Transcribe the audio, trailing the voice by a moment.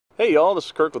Hey y'all, this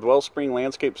is Kirk with Wellspring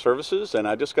Landscape Services, and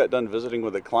I just got done visiting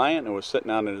with a client and was sitting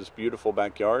out in his beautiful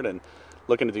backyard and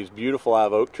looking at these beautiful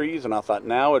live oak trees, and I thought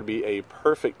now would be a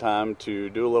perfect time to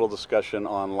do a little discussion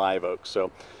on live oaks. So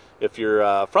if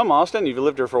you're from Austin, you've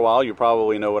lived here for a while, you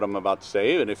probably know what I'm about to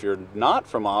say, and if you're not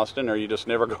from Austin or you just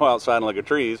never go outside and look at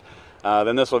trees,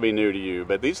 then this will be new to you.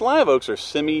 But these live oaks are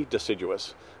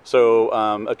semi-deciduous. So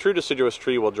a true deciduous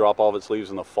tree will drop all of its leaves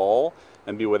in the fall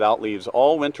and be without leaves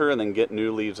all winter and then get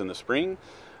new leaves in the spring.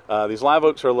 These live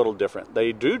oaks are a little different.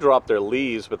 They do drop their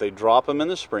leaves, but they drop them in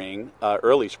the spring,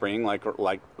 early spring, like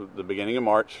the beginning of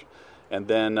March, and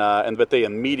then but they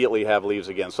immediately have leaves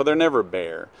again. So they're never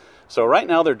bare. So right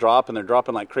now they're dropping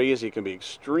like crazy. It can be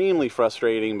extremely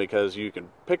frustrating because you can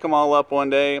pick them all up one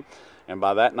day, and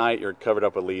by that night you're covered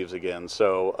up with leaves again.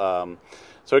 So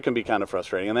so it can be kind of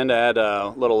frustrating. And then to add a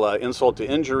little insult to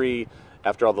injury,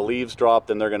 after all the leaves drop,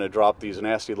 then they're going to drop these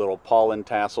nasty little pollen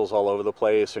tassels all over the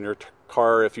place, and your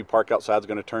car, if you park outside, is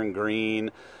going to turn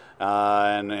green,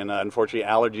 and unfortunately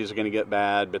allergies are going to get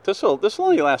bad. But this will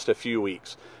only last a few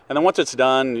weeks, and then once it's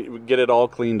done, you get it all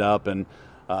cleaned up, and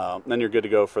then you're good to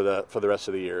go for the rest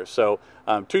of the year. So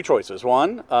two choices: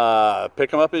 one, pick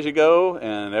them up as you go,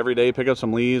 and every day pick up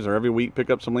some leaves, or every week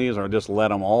pick up some leaves, or just let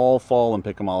them all fall and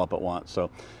pick them all up at once. So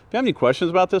if you have any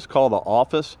questions about this, call the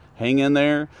office. Hang in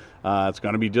there. It's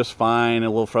going to be just fine. A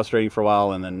little frustrating for a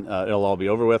while, and then it'll all be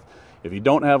over with. If you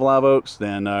don't have live oaks,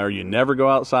 then or you never go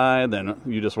outside, then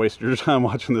you just wasted your time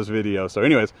watching this video. So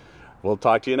anyways, we'll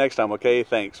talk to you next time. Okay,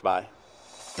 thanks. Bye.